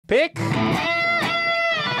Pick.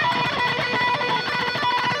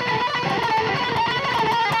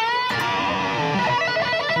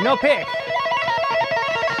 No pick.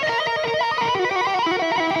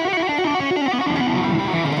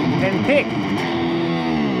 And pick.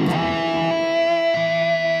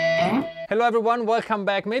 Hello everyone, welcome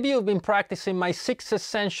back. Maybe you've been practicing my 6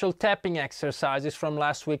 essential tapping exercises from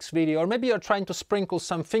last week's video, or maybe you're trying to sprinkle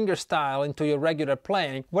some fingerstyle into your regular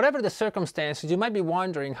playing. Whatever the circumstances, you might be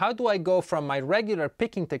wondering, how do I go from my regular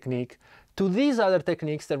picking technique to these other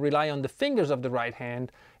techniques that rely on the fingers of the right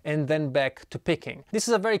hand, and then back to picking? This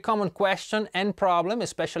is a very common question and problem,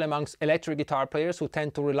 especially amongst electric guitar players who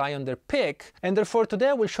tend to rely on their pick, and therefore today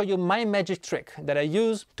I will show you my magic trick that I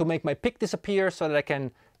use to make my pick disappear so that I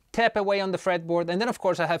can tap away on the fretboard, and then of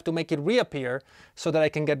course I have to make it reappear so that I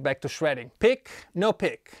can get back to shredding. Pick, no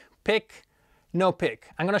pick, pick, no pick.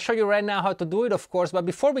 I'm going to show you right now how to do it, of course, but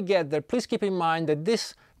before we get there, please keep in mind that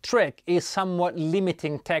this trick is somewhat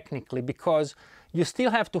limiting technically, because you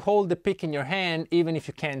still have to hold the pick in your hand even if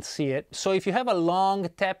you can't see it. So if you have a long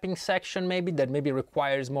tapping section that maybe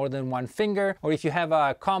requires more than one finger, or if you have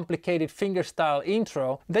a complicated fingerstyle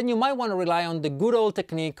intro, then you might want to rely on the good old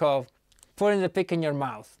technique of putting the pick in your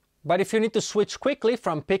mouth. But if you need to switch quickly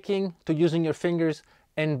from picking to using your fingers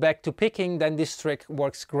and back to picking, then this trick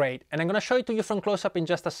works great. And I'm going to show it to you from close-up in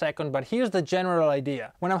just a second, but here's the general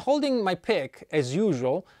idea. When I'm holding my pick, as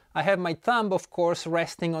usual, I have my thumb, of course,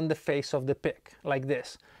 resting on the face of the pick, like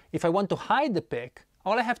this. If I want to hide the pick,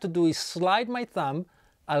 all I have to do is slide my thumb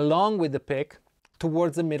along with the pick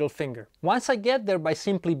towards the middle finger. Once I get there, by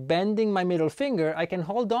simply bending my middle finger, I can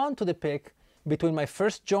hold on to the pick between my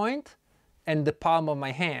first joint and the palm of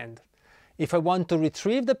my hand. If I want to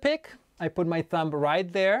retrieve the pick, I put my thumb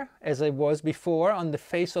right there, as I was before, on the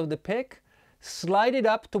face of the pick, slide it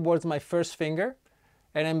up towards my first finger,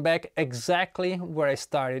 and I'm back exactly where I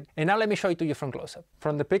started. And now let me show it to you from close-up.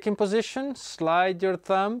 From the picking position, slide your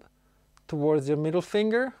thumb towards your middle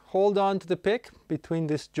finger, hold on to the pick between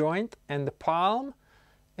this joint and the palm,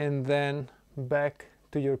 and then back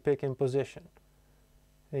to your picking position.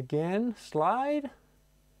 Again, slide,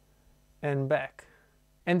 and back.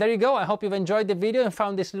 And there you go. I hope you've enjoyed the video and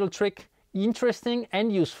found this little trick interesting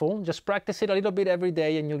and useful. Just practice it a little bit every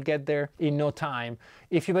day and you'll get there in no time.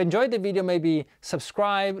 If you've enjoyed the video, maybe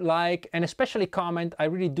subscribe, like, and especially comment. I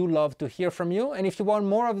really do love to hear from you. And if you want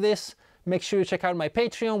more of this, make sure you check out my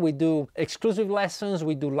Patreon. We do exclusive lessons,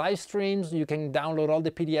 we do live streams, you can download all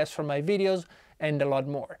the PDFs from my videos, and a lot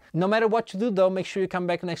more. No matter what you do though, make sure you come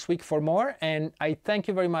back next week for more, and I thank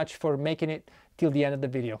you very much for making it till the end of the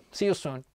video. See you soon.